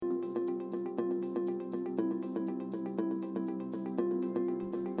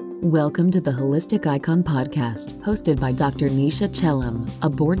Welcome to the Holistic Icon Podcast, hosted by Dr. Nisha Chellam, a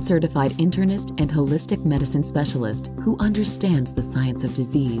board-certified internist and holistic medicine specialist who understands the science of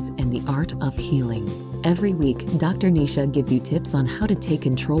disease and the art of healing. Every week, Dr. Nisha gives you tips on how to take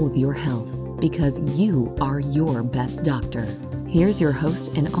control of your health, because you are your best doctor. Here's your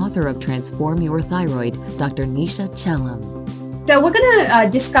host and author of Transform Your Thyroid, Dr. Nisha Chellam. So we're going to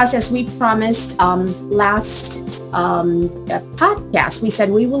discuss, as we promised last podcast, we said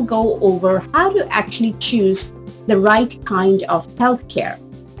we will go over how to actually choose the right kind of healthcare.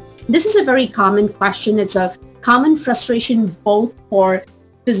 This is a very common question. It's a common frustration both for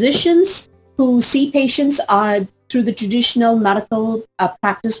physicians who see patients through the traditional medical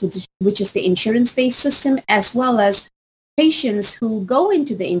practice, which is the insurance-based system, as well as patients who go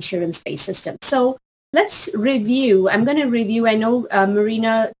into the insurance-based system. So let's review. I'm going to review. I know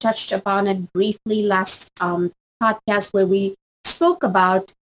Marina touched upon it briefly last podcast where we spoke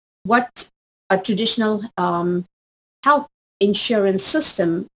about what a traditional health insurance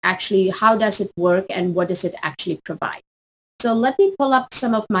system actually, how does it work and what does it actually provide. So let me pull up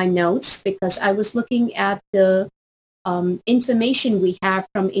some of my notes because I was looking at the information we have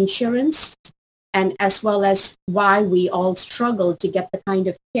from insurance and as well as why we all struggle to get the kind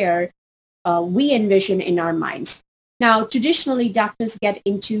of care we envision in our minds. Now, traditionally, doctors get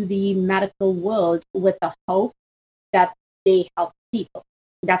into the medical world with the hope that they help people.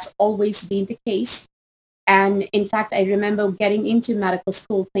 That's always been the case. And in fact, I remember getting into medical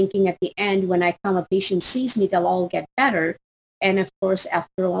school thinking at the end, when a patient sees me, they'll all get better. And of course,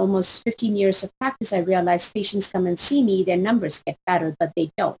 after almost 15 years of practice, I realized patients come and see me, their numbers get better, but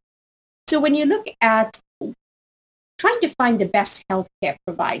they don't. So when you look at trying to find the best healthcare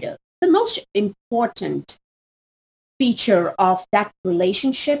provider, the most important feature of that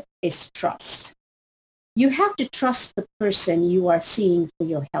relationship is trust. You have to trust the person you are seeing for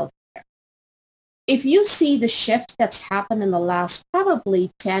your health care. If you see the shift that's happened in the last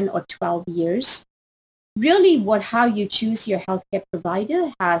probably 10 or 12 years, really how you choose your healthcare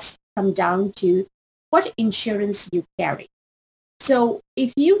provider has come down to what insurance you carry. So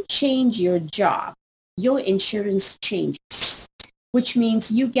if you change your job, your insurance changes, which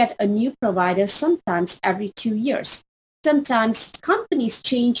means you get a new provider sometimes every 2 years. Sometimes companies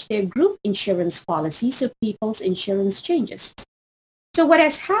change their group insurance policy, so people's insurance changes. So what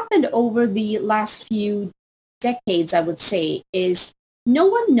has happened over the last few decades, I would say, is no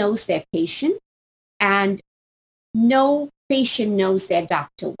one knows their patient and no patient knows their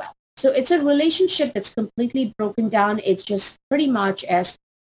doctor well. So it's a relationship that's completely broken down. It's just pretty much as,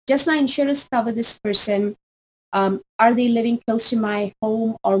 does my insurance cover this person? Are they living close to my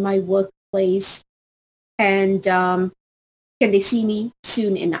home or my workplace? And can they see me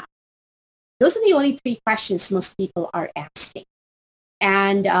soon enough? Those are the only three questions most people are asking.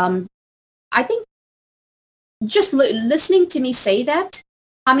 And I think just listening to me say that,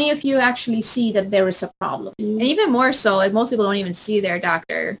 how many of you actually see that there is a problem? And even more so, like most people don't even see their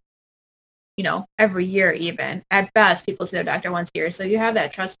doctor, every year even. At best, people see their doctor once a year. So you have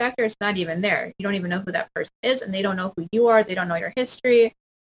that trust factor. It's not even there. You don't even know who that person is, and they don't know who you are. They don't know your history.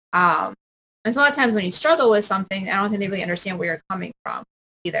 And so a lot of times when you struggle with something, I don't think they really understand where you're coming from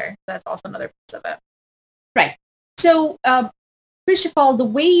either. So that's also another piece of it. Right. So first of all, the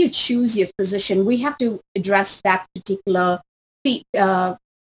way you choose your physician, we have to address that particular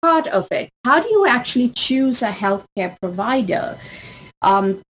part of it. How do you actually choose a healthcare provider?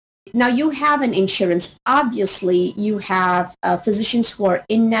 Now you have an insurance. Obviously, you have physicians who are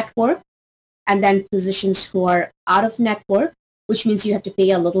in network and then physicians who are out of network, which means you have to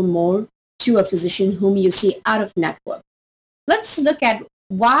pay a little more to a physician whom you see out of network. Let's look at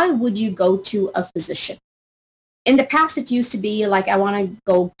why would you go to a physician? In the past, it used to be like, I want to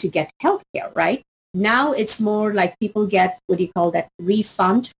go to get healthcare, right? Now it's more like people get,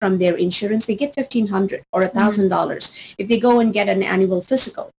 refund from their insurance. They get $1,500 or $1,000 if they go and get an annual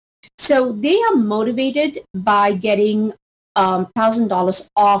physical. So they are motivated by getting $1,000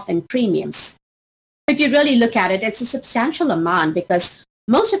 off in premiums. If you really look at it, it's a substantial amount because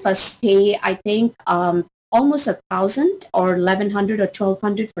most of us pay, I think, almost $1,000 or $1,100 or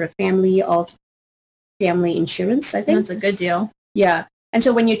 $1,200 for a family insurance, I think. That's a good deal. Yeah. And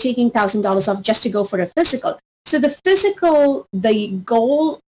so when you're taking $1,000 off just to go for a physical, so the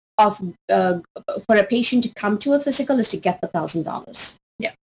goal of for a patient to come to a physical is to get the $1,000.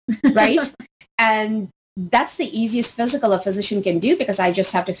 Yeah. Right? And that's the easiest physical a physician can do because I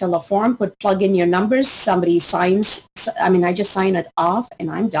just have to fill a form, plug in your numbers, somebody signs. I just sign it off and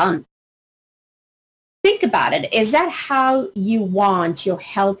I'm done. Think about it. Is that how you want your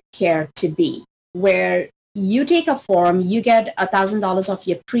health care to be? Where you take a form, you get $1,000 of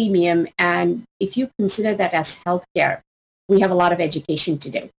your premium, and if you consider that as healthcare, we have a lot of education to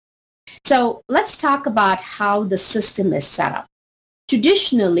do. So let's talk about how the system is set up.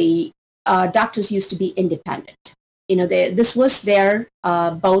 Traditionally, doctors used to be independent. This was their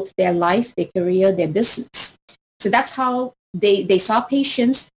both their life, their career, their business. So that's how they saw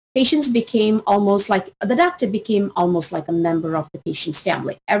patients. Patients became almost like, the doctor became almost like a member of the patient's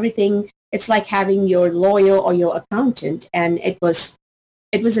family. Everything, it's like having your lawyer or your accountant, and it was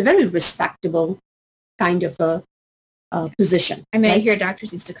a very respectable kind of a position. I mean, right? I hear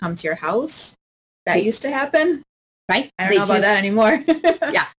doctors used to come to your house. That used to happen. Right? I don't know about that anymore.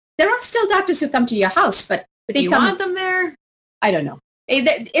 Yeah. There are still doctors who come to your house, but do you want them there? I don't know. I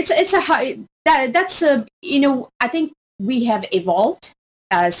think we have evolved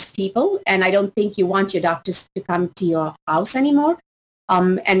as people, and I don't think you want your doctors to come to your house anymore.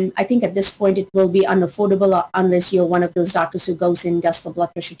 And I think at this point it will be unaffordable unless you're one of those doctors who goes in, does the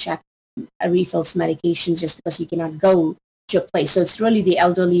blood pressure check, refills medications just because you cannot go to a place. So it's really the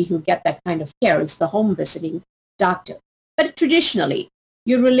elderly who get that kind of care. It's the home visiting doctor. But traditionally,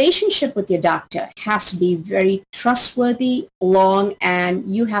 your relationship with your doctor has to be very trustworthy, long,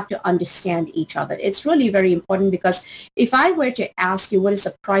 and you have to understand each other. It's really very important, because if I were to ask you what is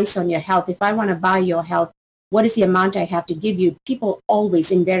the price on your health, if I want to buy your health, what is the amount I have to give you? People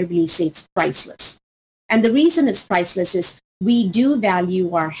always invariably say it's priceless. And the reason it's priceless is we do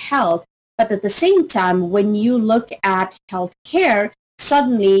value our health, but at the same time, when you look at health care,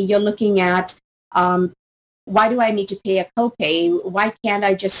 suddenly you're looking at why do I need to pay a copay? Why can't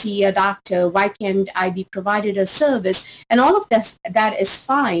I just see a doctor? Why can't I be provided a service? And all of that is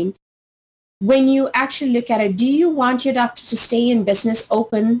fine. When you actually look at it, do you want your doctor to stay in business,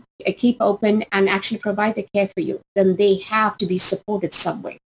 open, keep open, and actually provide the care for you? Then they have to be supported some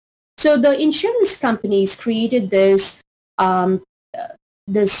way. So the insurance companies created this pattern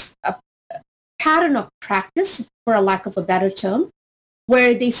of practice, for a lack of a better term,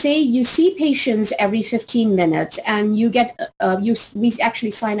 where they say you see patients every 15 minutes and you get, we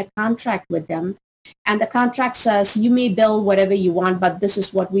actually sign a contract with them. And the contract says you may bill whatever you want, but this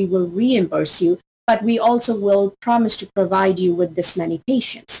is what we will reimburse you. But we also will promise to provide you with this many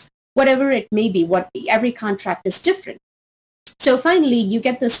patients, whatever it may be. Every contract is different. So finally, you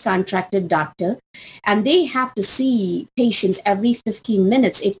get this contracted doctor, and they have to see patients every 15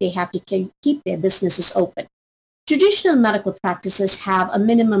 minutes if they have to keep their businesses open. Traditional medical practices have a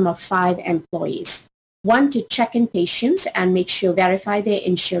minimum of 5 employees. One to check in patients and verify their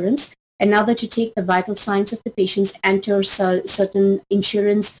insurance. Another to take the vital signs of the patients, enter certain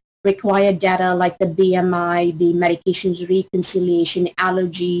insurance required data like the BMI, the medications reconciliation,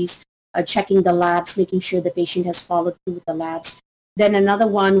 allergies, checking the labs, making sure the patient has followed through with the labs. Then another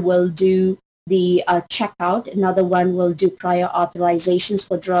one will do the checkout. Another one will do prior authorizations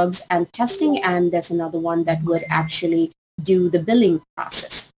for drugs and testing. And there's another one that would actually do the billing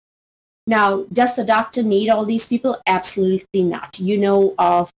process. Now, does the doctor need all these people? Absolutely not.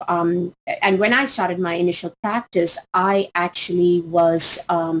 And when I started my initial practice, I actually was,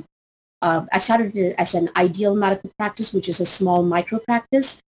 I started it as an ideal medical practice, which is a small micro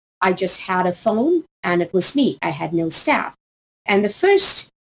practice. I just had a phone and it was me. I had no staff. And the first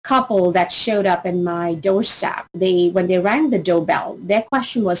couple that showed up in my doorstep, when they rang the doorbell, their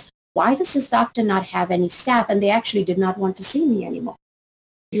question was, why does this doctor not have any staff? And they actually did not want to see me anymore.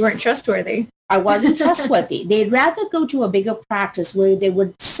 You weren't trustworthy. I wasn't trustworthy. They'd rather go to a bigger practice where they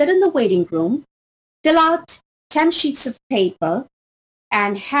would sit in the waiting room, fill out 10 sheets of paper,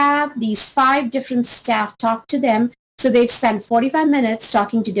 and have these 5 different staff talk to them. So they've spent 45 minutes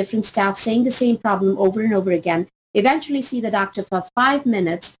talking to different staff, saying the same problem over and over again. Eventually see the doctor for 5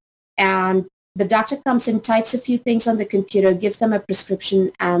 minutes, and the doctor comes in, types a few things on the computer, gives them a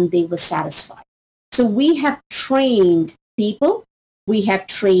prescription, and they were satisfied. So we have trained people. We have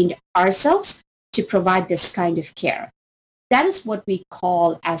trained ourselves to provide this kind of care. That is what we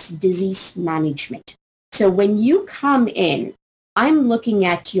call as disease management. So when you come in, I'm looking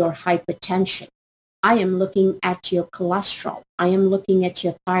at your hypertension. I am looking at your cholesterol. I am looking at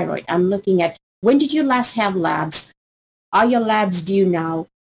your thyroid. I'm looking at, when did you last have labs? Are your labs due now?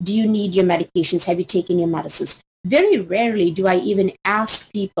 Do you need your medications? Have you taken your medicines? Very rarely do I even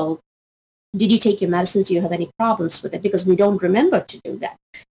ask people, did you take your medicines? Do you have any problems with it? Because we don't remember to do that.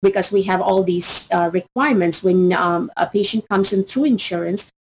 Because we have all these requirements. When a patient comes in through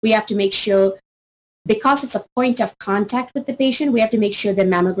insurance, we have to make sure, because it's a point of contact with the patient, we have to make sure the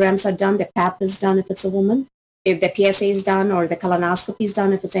mammograms are done, the PAP is done if it's a woman, if the PSA is done, or the colonoscopy is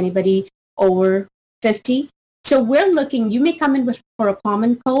done if it's anybody over 50. So we're looking, you may come in for a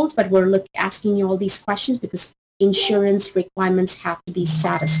common cold, but we're asking you all these questions because insurance requirements have to be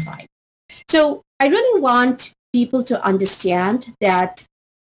satisfied. So I really want people to understand that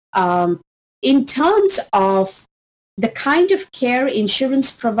in terms of the kind of care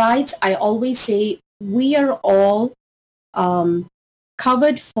insurance provides, I always say we are all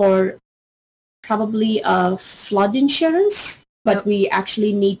covered for probably a flood insurance, but we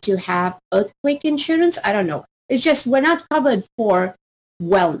actually need to have earthquake insurance. I don't know. It's just we're not covered for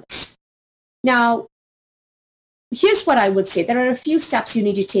wellness. Now, here's what I would say. There are a few steps you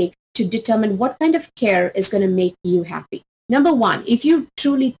need to take to determine what kind of care is going to make you happy. Number one, if you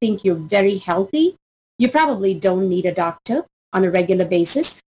truly think you're very healthy, you probably don't need a doctor on a regular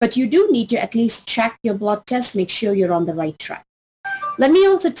basis, but you do need to at least check your blood test, make sure you're on the right track. Let me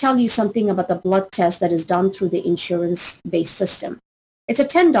also tell you something about the blood test that is done through the insurance-based system. It's a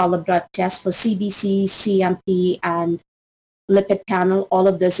 $10 blood test for CBC, CMP, and lipid panel. All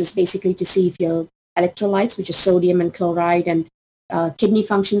of this is basically to see if your electrolytes, which is sodium and chloride, and kidney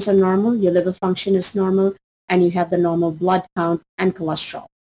functions are normal, your liver function is normal, and you have the normal blood count and cholesterol.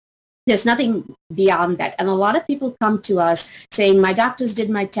 There's nothing beyond that. And a lot of people come to us saying, my doctors did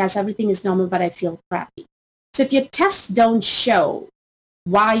my test, everything is normal, but I feel crappy. So if your tests don't show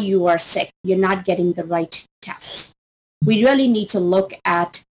why you are sick, you're not getting the right tests. We really need to look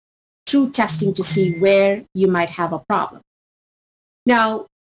at true testing to see where you might have a problem. Now,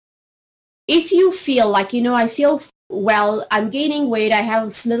 if you feel like, I feel well, I'm gaining weight, I have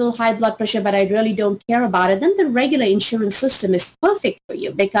a little high blood pressure, but I really don't care about it, then the regular insurance system is perfect for you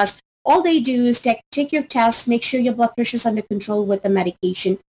because all they do is take your tests, make sure your blood pressure is under control with the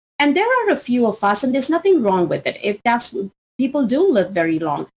medication. And there are a few of us, and there's nothing wrong with it. If people do live very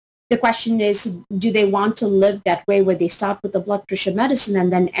long. The question is, do they want to live that way where they start with the blood pressure medicine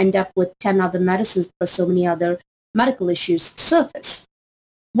and then end up with 10 other medicines for so many other medical issues surface?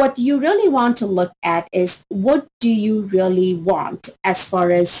 What you really want to look at is what do you really want as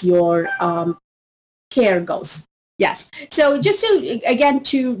far as your care goes. Yes. So just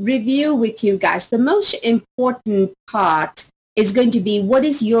to review with you guys, the most important part is going to be what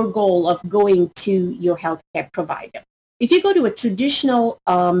is your goal of going to your healthcare provider. If you go to a traditional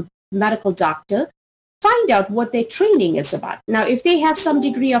medical doctor, find out what their training is about. Now, if they have some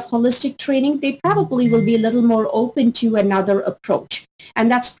degree of holistic training, they probably will be a little more open to another approach. And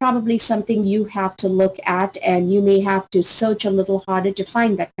that's probably something you have to look at, and you may have to search a little harder to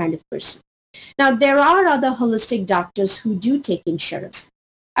find that kind of person. Now, there are other holistic doctors who do take insurance.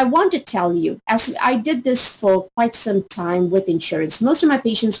 I want to tell you, as I did this for quite some time with insurance, most of my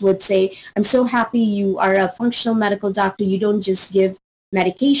patients would say, I'm so happy you are a functional medical doctor. You don't just give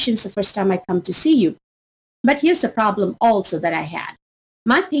medications the first time I come to see you. But here's the problem also that I had.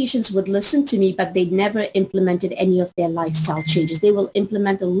 My patients would listen to me, but they never implemented any of their lifestyle changes. They will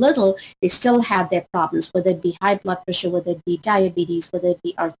implement a little. They still have their problems, whether it be high blood pressure, whether it be diabetes, whether it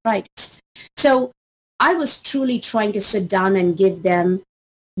be arthritis. So I was truly trying to sit down and give them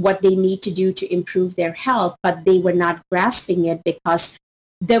what they need to do to improve their health, but they were not grasping it because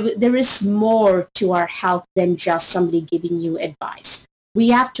there is more to our health than just somebody giving you advice.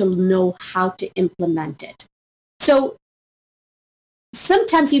 We have to know how to implement it. So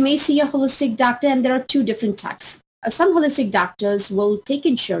sometimes you may see a holistic doctor, and there are two different types. Some holistic doctors will take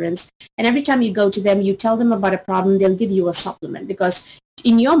insurance, and every time you go to them, you tell them about a problem, they'll give you a supplement because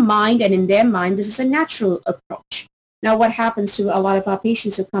in your mind and in their mind, this is a natural approach. Now, what happens to a lot of our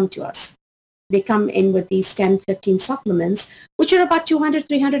patients who come to us? They come in with these 10, 15 supplements, which are about $200,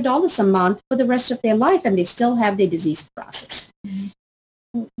 $300 a month for the rest of their life, and they still have their disease process. Mm-hmm.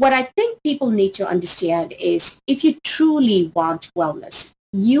 What I think people need to understand is if you truly want wellness,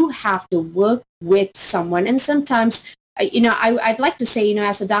 you have to work with someone. And sometimes, I'd like to say,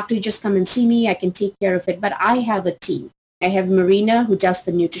 as a doctor, you just come and see me, I can take care of it. But I have a team. I have Marina, who does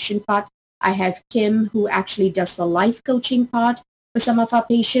the nutrition part. I have Kim, who actually does the life coaching part for some of our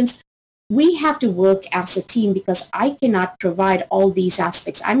patients. We have to work as a team because I cannot provide all these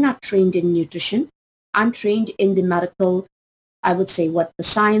aspects. I'm not trained in nutrition. I'm trained in the medical, I would say, the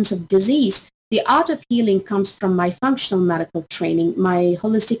science of disease. The art of healing comes from my functional medical training, my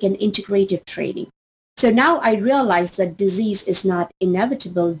holistic and integrative training. So now I realize that disease is not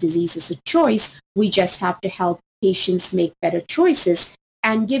inevitable. Disease is a choice. We just have to help patients make better choices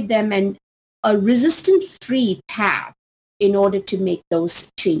and give them a resistant-free path in order to make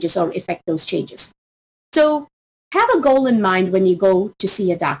those changes or effect those changes. So have a goal in mind when you go to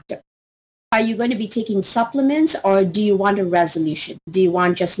see a doctor. Are you going to be taking supplements, or do you want a resolution? Do you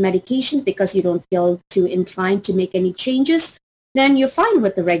want just medications because you don't feel too inclined to make any changes? Then you're fine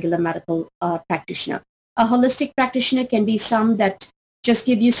with the regular medical practitioner. A holistic practitioner can be some that just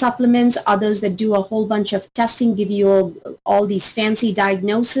give you supplements, others that do a whole bunch of testing, give you all these fancy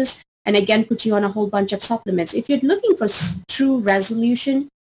diagnoses, and again put you on a whole bunch of supplements. If you're looking for true resolution,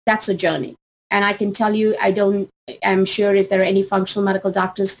 that's a journey. And I can tell you, I'm sure if there are any functional medical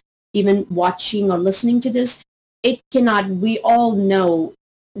doctors even watching or listening to this, we all know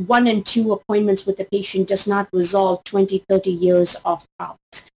 1 and 2 appointments with the patient does not resolve 20, 30 years of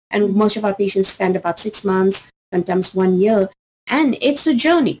problems. And most of our patients spend about 6 months, sometimes 1 year. And it's a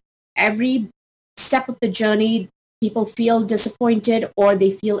journey. Every step of the journey, people feel disappointed or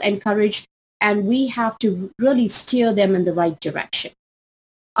they feel encouraged. And we have to really steer them in the right direction.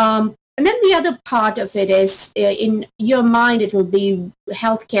 And then the other part of it is, in your mind, it will be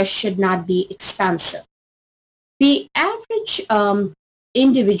healthcare should not be expensive. The average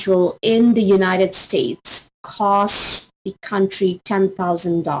individual in the United States costs the country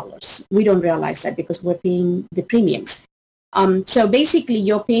 $10,000. We don't realize that because we're paying the premiums. So basically,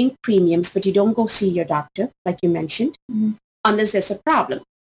 you're paying premiums, but you don't go see your doctor, like you mentioned, unless there's a problem.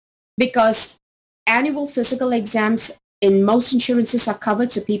 Because annual physical exams in most insurances are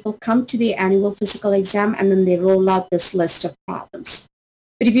covered, so people come to the annual physical exam and then they roll out this list of problems.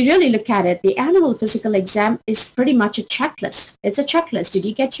 But if you really look at it, the annual physical exam is pretty much a checklist. It's a checklist. Did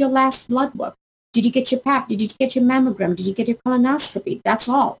you get your last blood work? Did you get your PAP? Did you get your mammogram? Did you get your colonoscopy? That's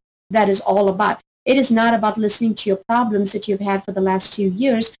all that is all about. It is not about listening to your problems that you've had for the last 2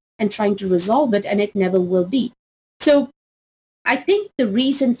 years and trying to resolve it, and it never will be. So I think the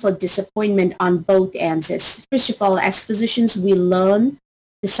reason for disappointment on both ends is, first of all, as physicians, we learn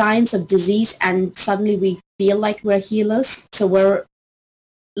the science of disease and suddenly we feel like we're healers. So we're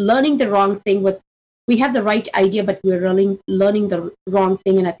learning the wrong thing. We have the right idea, but we're really learning the wrong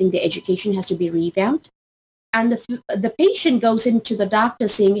thing, and I think the education has to be revamped. And the patient goes into the doctor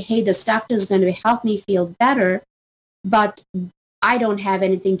saying, hey, this doctor is going to help me feel better, but I don't have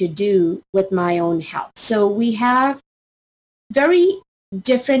anything to do with my own health. So we have very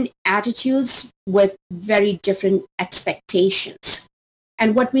different attitudes with very different expectations.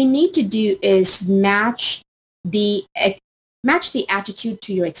 And what we need to do is match the attitude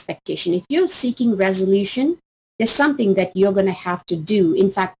to your expectation. If you're seeking resolution, there's something that you're going to have to do. In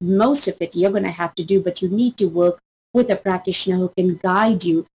fact, most of it you're going to have to do, but you need to work with a practitioner who can guide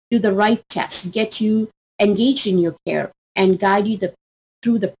you, do the right tests, get you engaged in your care, and guide you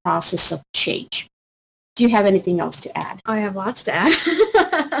through the process of change. Do you have anything else to add? I have lots to add.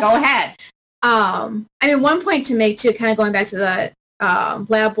 Go ahead. One point to make too, kind of going back to the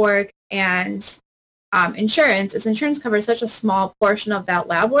lab work and insurance, is insurance covers such a small portion of that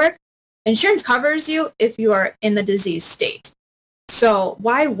lab work. Insurance covers you if you are in the disease state. So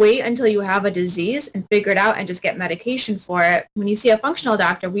why wait until you have a disease and figure it out and just get medication for it? When you see a functional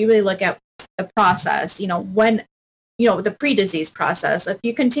doctor, we really look at the process, the pre-disease process. If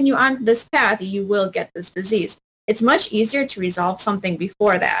you continue on this path, you will get this disease. It's much easier to resolve something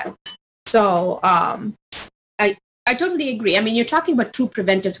before that. So I totally agree. I mean, you're talking about true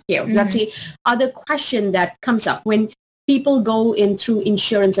preventive care. Mm-hmm. That's the other question that comes up when people go in through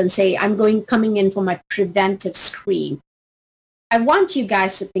insurance and say, I'm coming in for my preventive screen. I want you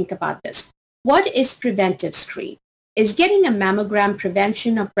guys to think about this. What is preventive screen? Is getting a mammogram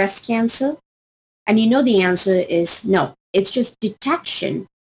prevention of breast cancer? And you know the answer is no. It's just detection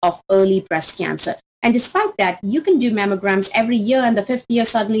of early breast cancer. And despite that, you can do mammograms every year, and the 5th year,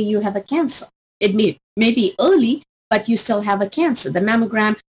 suddenly you have a cancer. It may be early, but you still have a cancer. The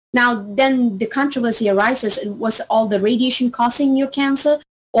mammogram. Now, then the controversy arises, was all the radiation causing your cancer,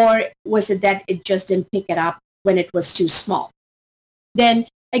 or was it that it just didn't pick it up when it was too small? Then,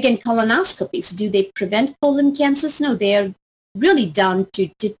 again, colonoscopies, do they prevent colon cancers? No, they are really done to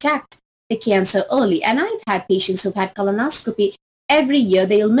detect the cancer early. And I've had patients who've had colonoscopy every year.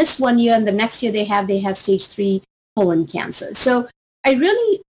 They'll miss 1 year, and the next year they have stage 3 colon cancer. So I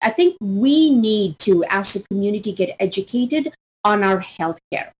think we need to, as a community, get educated on our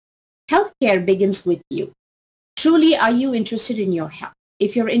healthcare. Healthcare begins with you. Truly, are you interested in your health?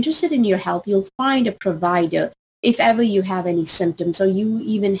 If you're interested in your health, you'll find a provider if ever you have any symptoms or you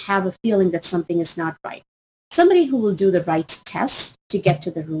even have a feeling that something is not right. Somebody who will do the right tests to get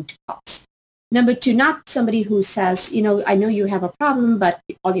to the root cause. Number 2, not somebody who says, I know you have a problem, but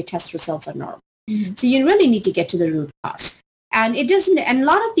all your test results are normal. Mm-hmm. So you really need to get to the root cause. And a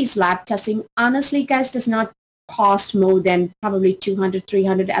lot of these lab testing, honestly, guys, does not cost more than probably $200,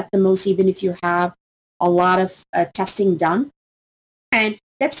 $300 at the most, even if you have a lot of testing done. And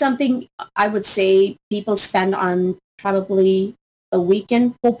that's something I would say people spend on probably a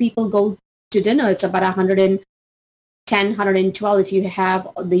weekend. 4 people go to dinner. It's about $110 110, 112, if you have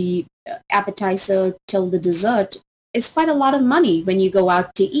the appetizer till the dessert, it's quite a lot of money when you go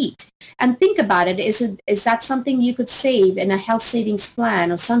out to eat. And think about it, is that something you could save in a health savings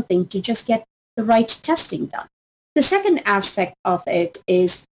plan or something to just get the right testing done? The second aspect of it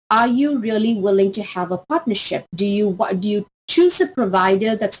is, are you really willing to have a partnership? Do you choose a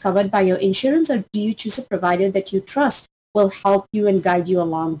provider that's covered by your insurance, or do you choose a provider that you trust will help you and guide you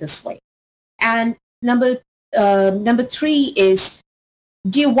along this way? And number three is,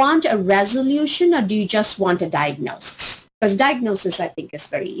 do you want a resolution or do you just want a diagnosis? Because diagnosis, I think, is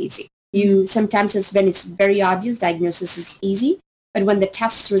very easy. Sometimes when it's very obvious, diagnosis is easy. But when the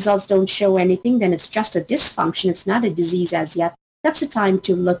test results don't show anything, then it's just a dysfunction. It's not a disease as yet. That's the time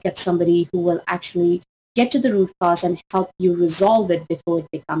to look at somebody who will actually get to the root cause and help you resolve it before it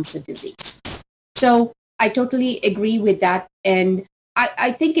becomes a disease. So I totally agree with that. And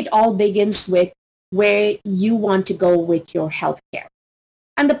I think it all begins with where you want to go with your healthcare.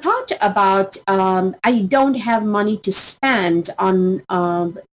 And the part about I don't have money to spend on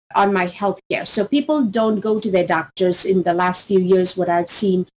my healthcare. So people don't go to their doctors in the last few years. What I've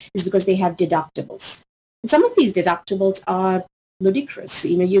seen is because they have deductibles. And some of these deductibles are ludicrous.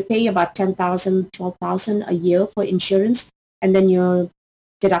 You pay about $10,000, $12,000 a year for insurance, and then your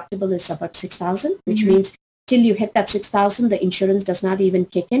deductible is about $6,000, which means till you hit that $6,000, the insurance does not even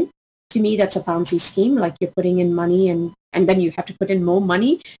kick in. To me, that's a Ponzi scheme. Like, you're putting in money and then you have to put in more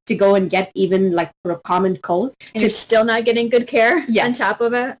money to go and get even like for a common cold. And you're still not getting good care on top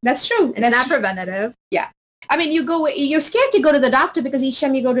of it. That's true. It's not preventative. Yeah. I mean, you're scared to go to the doctor because each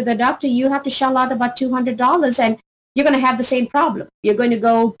time you go to the doctor, you have to shell out about $200, and you're going to have the same problem. You're going to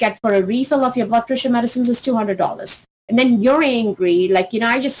go get for a refill of your blood pressure medicines is $200. And then you're angry. Like,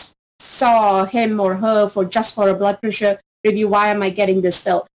 I just saw him or her for a blood pressure review. Why am I getting this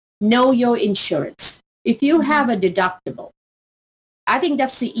bill? Know your insurance. If you have a deductible, I think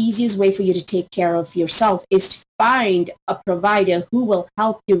that's the easiest way for you to take care of yourself, is to find a provider who will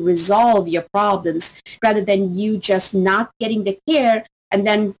help you resolve your problems rather than you just not getting the care and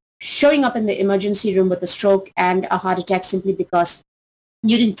then showing up in the emergency room with a stroke and a heart attack simply because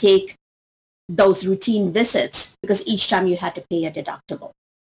you didn't take those routine visits because each time you had to pay a deductible.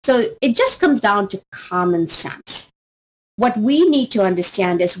 So it just comes down to common sense. What we need to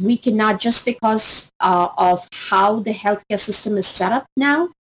understand is we cannot, just because of how the healthcare system is set up now,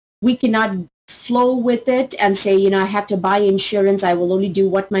 we cannot flow with it and say, I have to buy insurance. I will only do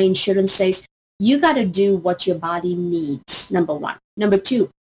what my insurance says. You got to do what your body needs, number one. Number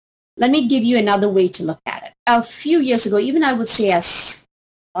two, let me give you another way to look at it. A few years ago, even I would say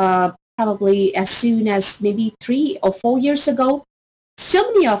probably as soon as maybe 3 or 4 years ago,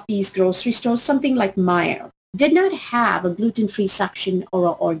 so many of these grocery stores, something like Meijer, did not have a gluten-free section or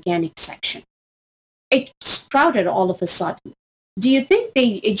an organic section. It sprouted all of a sudden. Do you think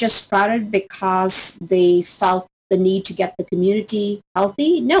it just sprouted because they felt the need to get the community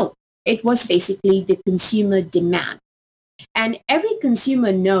healthy? No, it was basically the consumer demand. And every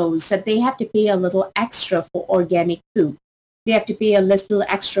consumer knows that they have to pay a little extra for organic food. They have to pay a little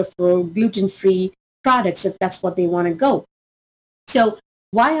extra for gluten-free products if that's what they want to go. So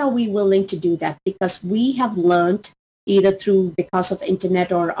why are we willing to do that? Because we have learned, either because of internet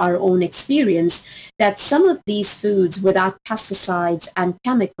or our own experience, that some of these foods without pesticides and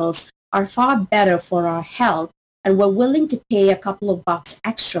chemicals are far better for our health, and we're willing to pay a couple of bucks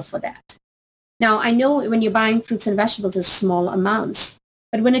extra for that. Now, I know when you're buying fruits and vegetables, it's small amounts,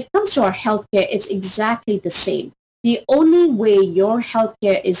 but when it comes to our healthcare, it's exactly the same. The only way your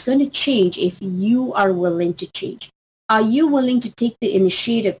healthcare is going to change if you are willing to change. Are you willing to take the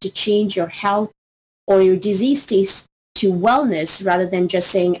initiative to change your health or your disease state to wellness rather than just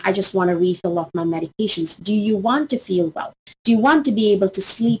saying, I just want a refill of my medications? Do you want to feel well? Do you want to be able to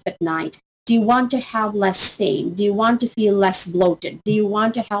sleep at night? Do you want to have less pain? Do you want to feel less bloated? Do you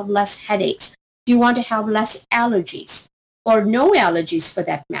want to have less headaches? Do you want to have less allergies or no allergies for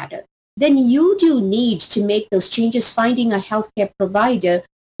that matter? Then you do need to make those changes, finding a healthcare provider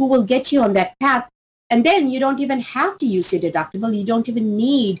who will get you on that path. And then you don't even have to use your deductible. You don't even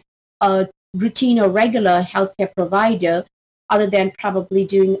need a routine or regular healthcare provider other than probably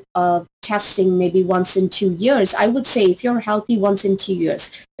doing testing maybe once in 2 years. I would say if you're healthy, once in 2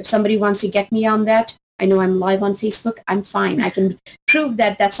 years. If somebody wants to get me on that, I know I'm live on Facebook, I'm fine. I can prove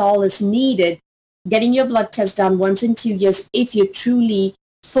that that's all is needed. Getting your blood test done once in 2 years if you're truly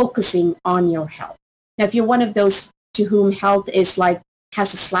focusing on your health. Now, if you're one of those to whom health is like,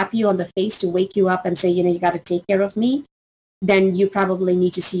 has to slap you on the face to wake you up and say, you got to take care of me, then you probably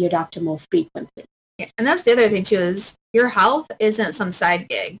need to see your doctor more frequently. Yeah, and that's the other thing too, is your health isn't some side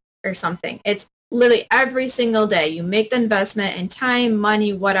gig or something. It's literally every single day. You make the investment in time,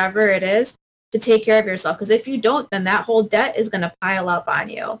 money, whatever it is, to take care of yourself. Because if you don't, then that whole debt is going to pile up on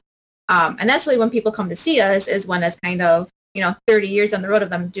you. And that's really when people come to see us, is when it's kind of, 30 years on the road of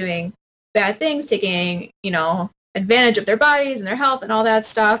them doing bad things, taking, advantage of their bodies and their health and all that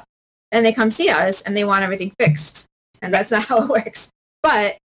stuff. And they come see us and they want everything fixed. And that's not how it works.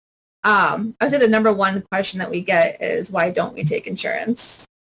 But I would say the number one question that we get is, why don't we take insurance?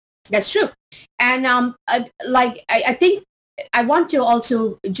 That's true. And I think I want to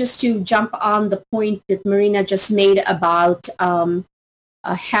also just to jump on the point that Marina just made about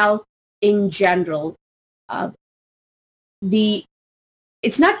health in general.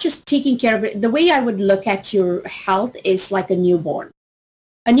 It's not just taking care of it. The way I would look at your health is like a newborn.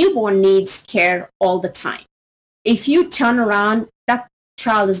 A newborn needs care all the time. If you turn around, that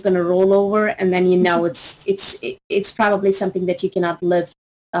child is going to roll over, and then it's probably something that you cannot live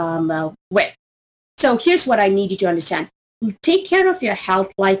with. So here's what I need you to understand. Take care of your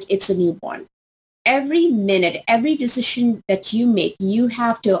health like it's a newborn. Every minute, every decision that you make, you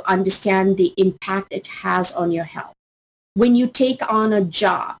have to understand the impact it has on your health. When you take on a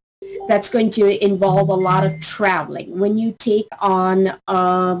job that's going to involve a lot of traveling, when you take on,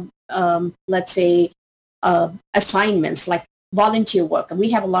 let's say, assignments like volunteer work, and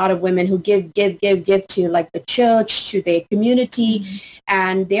we have a lot of women who give to like the church, to their community,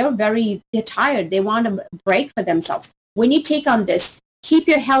 and they're tired. They want a break for themselves. When you take on this, keep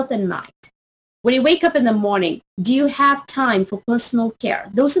your health in mind. When you wake up in the morning, do you have time for personal care?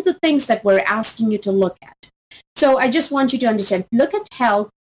 Those are the things that we're asking you to look at. So I just want you to understand, look at health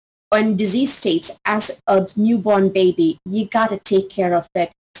and disease states as a newborn baby. You got to take care of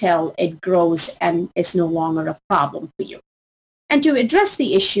it till it grows and it's no longer a problem for you. And to address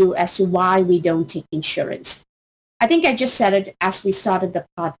the issue as to why we don't take insurance, I think I just said it as we started the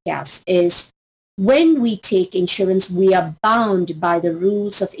podcast, is when we take insurance, we are bound by the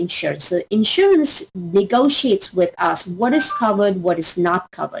rules of insurance. So insurance negotiates with us what is covered, what is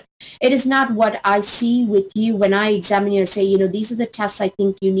not covered. It is not what I see with you when I examine you and say, these are the tests I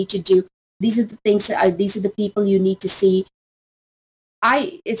think you need to do. These are the things, these are the people you need to see.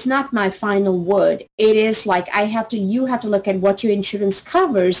 It's not my final word. It is like you have to look at what your insurance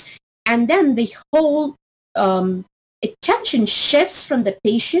covers, and then the whole attention shifts from the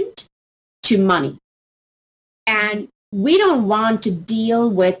patient to money. And we don't want to deal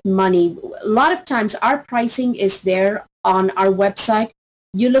with money. A lot of times our pricing is there on our website.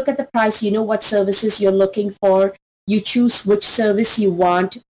 You look at the price, you know what services you're looking for, you choose which service you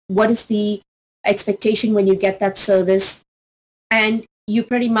want, what is the expectation when you get that service, and you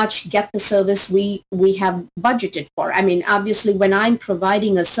pretty much get the service we have budgeted for. I mean, obviously, when I'm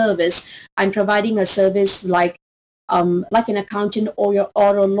providing a service like an accountant or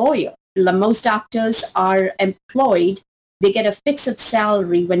a lawyer. Most doctors are employed. They get a fixed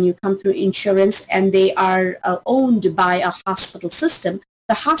salary when you come through insurance, and they are owned by a hospital system.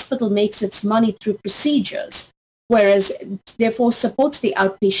 The hospital makes its money through procedures, whereas therefore supports the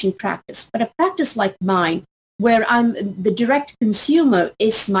outpatient practice. But a practice like mine, where the direct consumer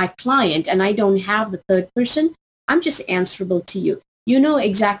is my client and I don't have the third person, I'm just answerable to you. You know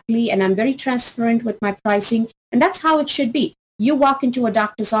exactly, and I'm very transparent with my pricing, and that's how it should be. You walk into a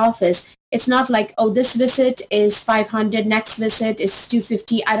doctor's office, it's not like, oh, this visit is $500, next visit is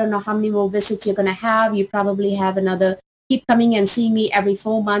 $250. I don't know how many more visits you're going to have. You probably have another, keep coming and seeing me every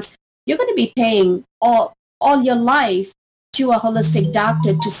 4 months. You're going to be paying all your life to a holistic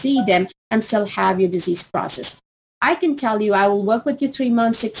doctor to see them and still have your disease process. I can tell you, I will work with you 3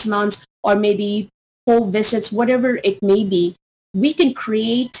 months, 6 months, or maybe 4 visits, whatever it may be. We can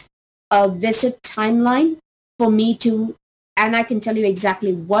create a visit timeline for me to, and I can tell you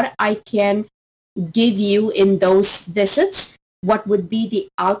exactly what I can give you in those visits, what would be the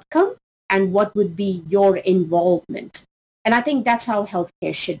outcome, and what would be your involvement. And I think that's how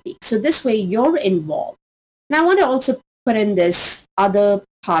healthcare should be. So this way you're involved. And I want to also put in this other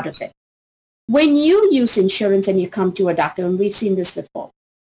part of it. When you use insurance and you come to a doctor, and we've seen this before,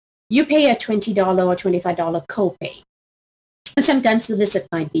 you pay a $20 or $25 copay. Sometimes the visit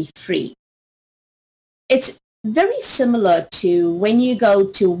might be free. It's very similar to when you go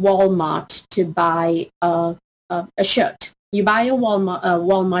to Walmart to buy a shirt. You buy a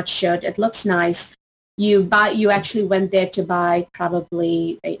Walmart shirt. It looks nice. You actually went there to buy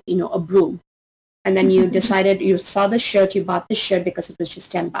probably a broom, and then you decided, you saw the shirt, you bought the shirt because it was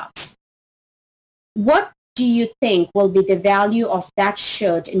just $10. What do you think will be the value of that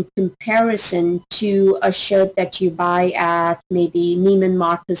shirt in comparison to a shirt that you buy at maybe Neiman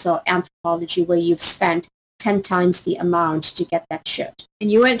Marcus or Anthropologie, where you've spent 10 times the amount to get that shirt.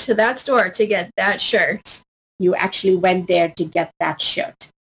 And you went to that store to get that shirt. You actually went there to get that shirt.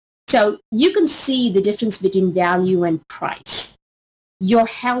 So you can see the difference between value and price. Your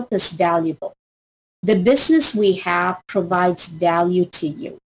health is valuable. The business we have provides value to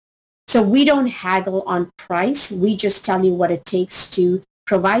you. So we don't haggle on price. We just tell you what it takes to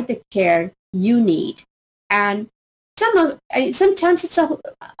provide the care you need. And sometimes it's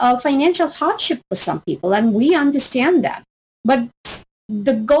a financial hardship for some people, and we understand that. But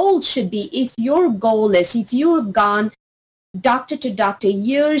the goal should be, if you have gone doctor to doctor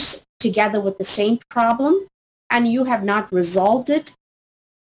years together with the same problem and you have not resolved it,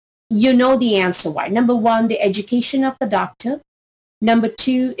 you know the answer why. Number one, the education of the doctor. Number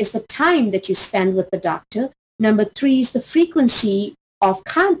two is the time that you spend with the doctor. Number three is the frequency of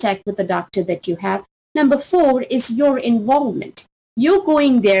contact with the doctor that you have. Number four is your involvement. You're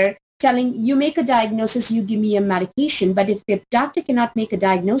going there telling, you make a diagnosis, you give me a medication, but if the doctor cannot make a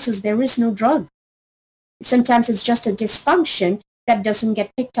diagnosis, there is no drug. Sometimes it's just a dysfunction that doesn't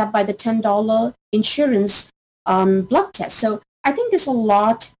get picked up by the $10 insurance blood test. So I think there's a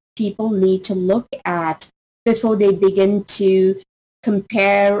lot people need to look at before they begin to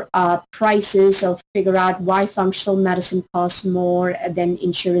compare prices or figure out why functional medicine costs more than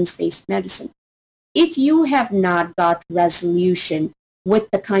insurance-based medicine. If you have not got resolution with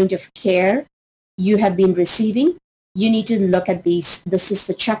the kind of care you have been receiving, you need to look at these. This is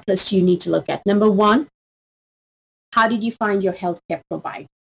the checklist you need to look at. Number one, how did you find your healthcare provider?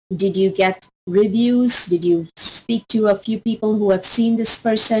 Did you get reviews? Did you speak to a few people who have seen this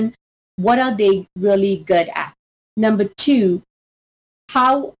person? What are they really good at? Number two,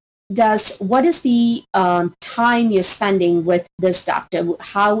 what is the time you're spending with this doctor?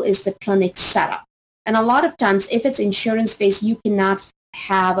 How is the clinic set up? And a lot of times, if it's insurance-based, you cannot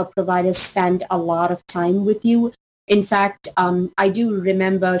have a provider spend a lot of time with you. In fact, I do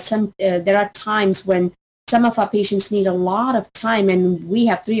remember there are times when some of our patients need a lot of time, and we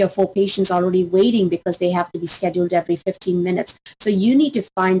have 3 or 4 patients already waiting because they have to be scheduled every 15 minutes. So you need to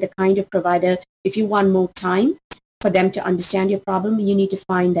find the kind of provider. If you want more time for them to understand your problem, you need to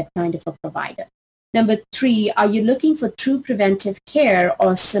find that kind of a provider. Number 3, are you looking for true preventive care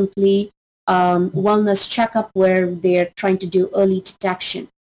or simply wellness checkup where they're trying to do early detection?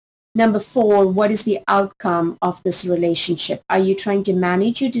 Number 4, what is the outcome of this relationship? Are you trying to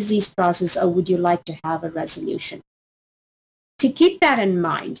manage your disease process, or would you like to have a resolution? To keep that in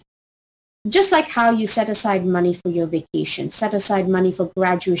mind, just like how you set aside money for your vacation, set aside money for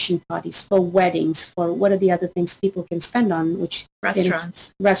graduation parties, for weddings, for what are the other things people can spend on, which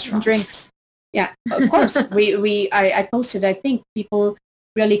restaurants, drinks. Yeah, of course. I posted, I think people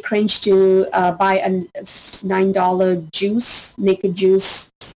really cringe to buy a $9 juice, naked juice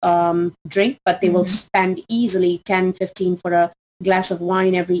drink, but they will spend easily 10, 15 for a glass of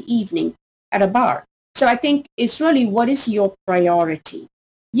wine every evening at a bar. So I think it's really, what is your priority?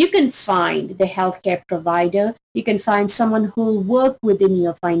 You can find the healthcare provider. You can find someone who will work within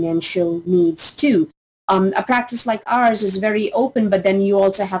your financial needs too. A practice like ours is very open, but then you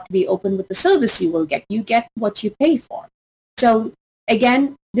also have to be open with the service you will get. You get what you pay for. So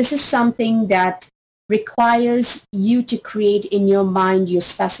again, this is something that requires you to create in your mind your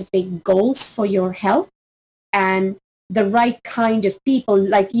specific goals for your health and the right kind of people.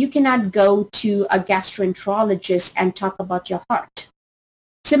 Like, you cannot go to a gastroenterologist and talk about your heart.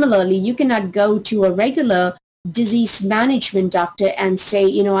 Similarly, you cannot go to a regular disease management doctor and say,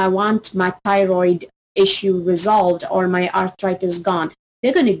 I want my thyroid issue resolved or my arthritis gone.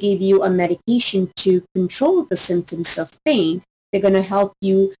 They're going to give you a medication to control the symptoms of pain. They're going to help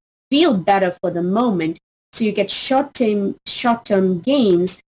you feel better for the moment. So you get short-term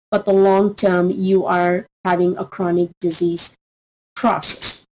gains, but the long term, you are having a chronic disease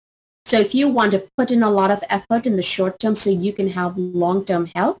process. So if you want to put in a lot of effort in the short term so you can have long-term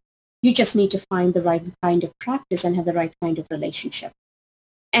health, you just need to find the right kind of practice and have the right kind of relationship.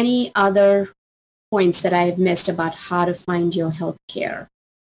 Any other points that I have missed about how to find your health care?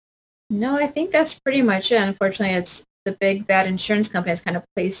 No, I think that's pretty much it. Unfortunately, it's the big bad insurance companies kind of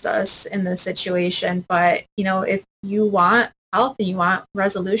placed us in this situation. But, if you want health and you want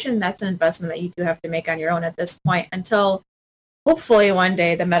resolution, that's an investment that you do have to make on your own at this point until hopefully one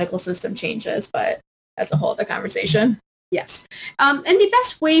day the medical system changes. But that's a whole other conversation. Yes. And the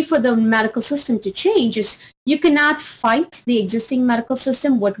best way for the medical system to change is you cannot fight the existing medical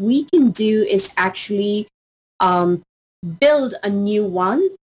system. What we can do is actually build a new one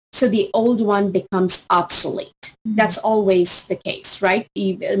so the old one becomes obsolete. That's always the case, right?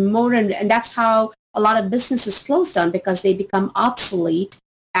 And that's how a lot of businesses close down, because they become obsolete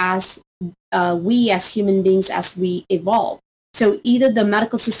as we as human beings as we evolve. So either the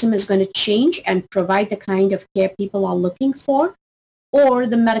medical system is going to change and provide the kind of care people are looking for, or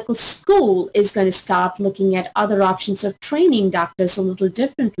the medical school is going to start looking at other options of training doctors a little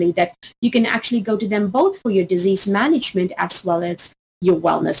differently, that you can actually go to them both for your disease management as well as your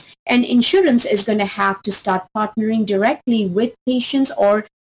wellness. And insurance is going to have to start partnering directly with patients, or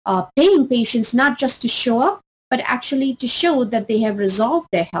paying patients not just to show up, but actually to show that they have resolved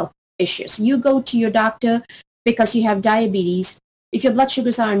their health issues. You go to your doctor because you have diabetes. If your blood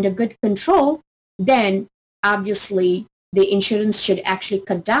sugars are under good control, then obviously the insurance should actually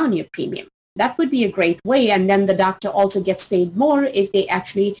cut down your premium. That would be a great way. And then the doctor also gets paid more if they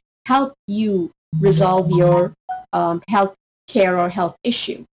actually help you resolve your health care or health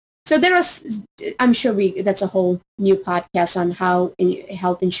issue. So there are, I'm sure that's a whole new podcast on how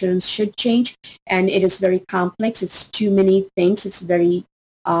health insurance should change. And it is very complex. It's too many things. It's very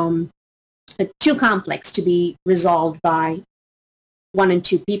too complex to be resolved by one and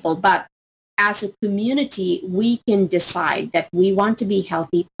two people. But as a community, we can decide that we want to be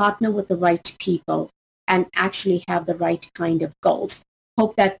healthy, partner with the right people, and actually have the right kind of goals.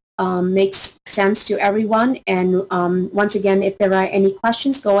 Hope that makes sense to everyone. And once again, if there are any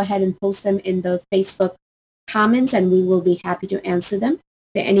questions, go ahead and post them in the Facebook comments, and we will be happy to answer them. Is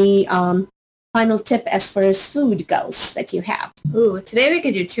there any final tip as far as food goes that you have? Ooh, today we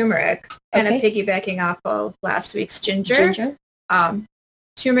could do turmeric, kind of piggybacking off of last week's ginger.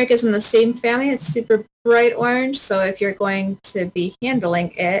 Turmeric is in the same family. It's super bright orange, so if you're going to be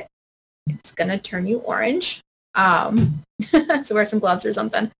handling it, it's going to turn you orange. So wear some gloves or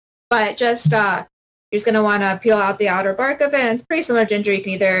something. But just you're just going to want to peel out the outer bark of it. And it's pretty similar to ginger. You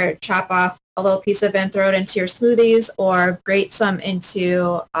can either chop off a little piece of it and throw it into your smoothies, or grate some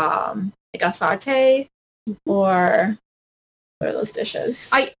into like a saute, or what are those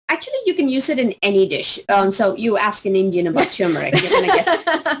dishes? You can use it in any dish. So you ask an Indian about turmeric, you're going to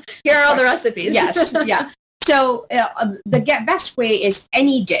get... Here are all the recipes. Yes, yeah. So the best way is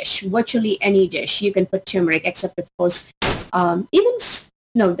any dish, virtually any dish. You can put turmeric, except of course, not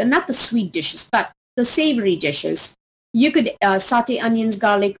the sweet dishes, but the savory dishes. You could saute onions,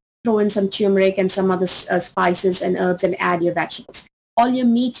 garlic, throw in some turmeric and some other spices and herbs, and add your vegetables. All your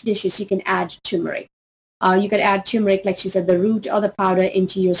meat dishes, you can add turmeric. You could add turmeric, like she said, the root or the powder,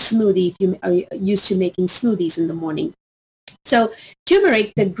 into your smoothie if you are used to making smoothies in the morning. So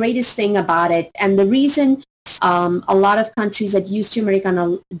turmeric, the greatest thing about it, and the reason a lot of countries that use turmeric on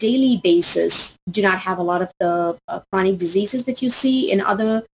a daily basis do not have a lot of the chronic diseases that you see in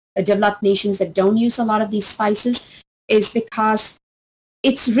other developed nations that don't use a lot of these spices, is because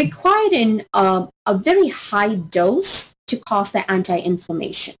it's required in a very high dose to cause the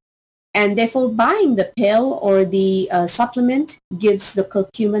anti-inflammation. And therefore, buying the pill or the supplement gives the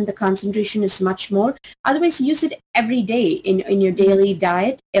curcumin, the concentration is much more. Otherwise, use it every day in your daily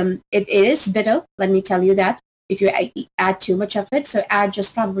diet. It is bitter, let me tell you that, if you add too much of it. So add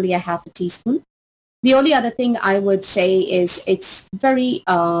just probably a half a teaspoon. The only other thing I would say is it's very,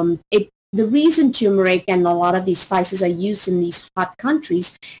 the reason turmeric and a lot of these spices are used in these hot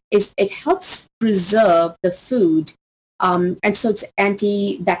countries is it helps preserve the food. And so it's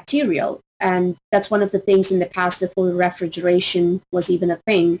antibacterial. And that's one of the things in the past, before refrigeration was even a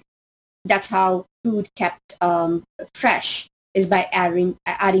thing. That's how food kept fresh, is by adding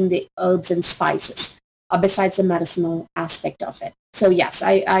the herbs and spices, besides the medicinal aspect of it. So yes,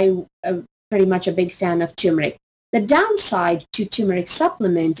 I am pretty much a big fan of turmeric. The downside to turmeric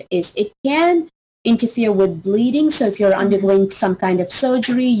supplement is it can interfere with bleeding. So if you're undergoing some kind of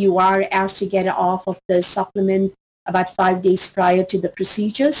surgery, you are asked to get off of the supplement about 5 days prior to the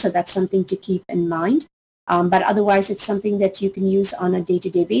procedure. So that's something to keep in mind. But otherwise, it's something that you can use on a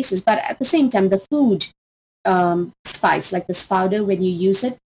day-to-day basis. But at the same time, the food spice, like this powder, when you use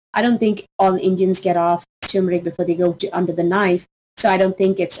it, I don't think all Indians get off turmeric before they go under the knife. So I don't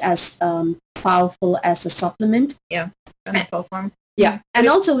think it's as powerful as a supplement. Yeah, in the pill form. Yeah, and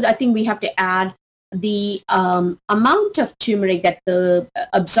also I think we have to add the amount of turmeric, that the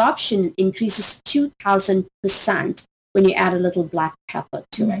absorption increases 2,000% when you add a little black pepper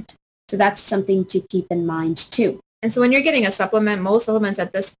to it. So that's something to keep in mind too. And so when you're getting a supplement, most supplements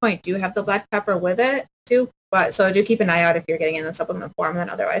at this point do have the black pepper with it too. But so do keep an eye out if you're getting in the supplement form. And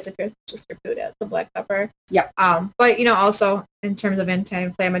otherwise, if you're just your food adds the black pepper. Yep. But also in terms of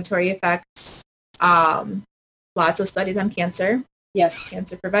anti-inflammatory effects, lots of studies on cancer. Yes.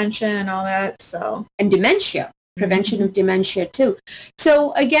 Cancer prevention, all that. So, and dementia, prevention of dementia too.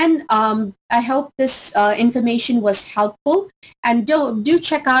 So again, I hope this information was helpful. And do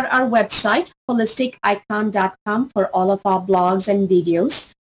check out our website, holisticicon.com, for all of our blogs and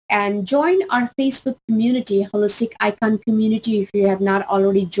videos. and join our Facebook community, Holistic Icon Community, if you have not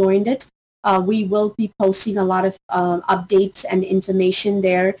already joined it. We will be posting a lot of updates and information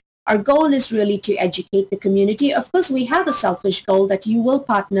there. Our goal is really to educate the community. Of course, we have a selfish goal that you will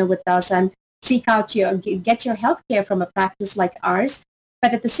partner with us and seek out get your healthcare from a practice like ours.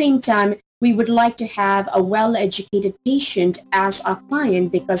 But at the same time, we would like to have a well-educated patient as our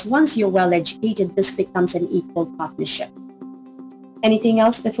client, because once you're well-educated, this becomes an equal partnership. Anything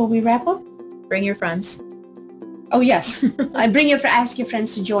else before we wrap up? Bring your friends. Oh, yes. Ask your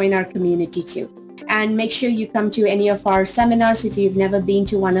friends to join our community too. And make sure you come to any of our seminars if you've never been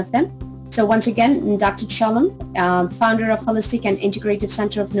to one of them. So once again, Dr. Chellam, founder of Holistic and Integrative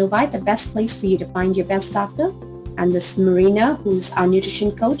Center of Novi, the best place for you to find your best doctor. And this Marina, who's our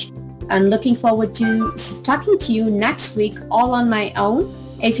nutrition coach. I'm looking forward to talking to you next week, all on my own.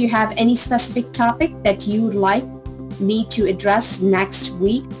 If you have any specific topic that you would like me to address next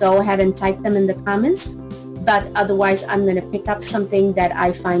week, go ahead and type them in the comments. But otherwise, I'm going to pick up something that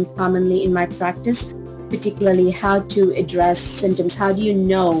I find commonly in my practice, particularly how to address symptoms. How do you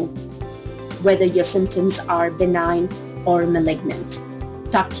know whether your symptoms are benign or malignant?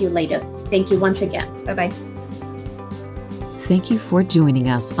 Talk to you later. Thank you once again. Bye-bye. Thank you for joining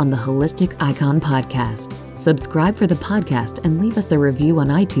us on the Holistic Icon Podcast. Subscribe for the podcast and leave us a review on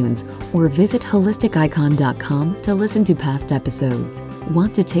iTunes, or visit holisticicon.com to listen to past episodes.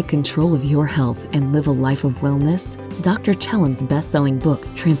 Want to take control of your health and live a life of wellness? Dr. Chellam's best-selling book,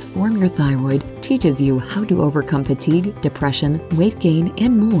 Transform Your Thyroid, teaches you how to overcome fatigue, depression, weight gain,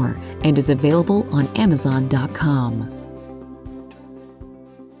 and more, and is available on Amazon.com.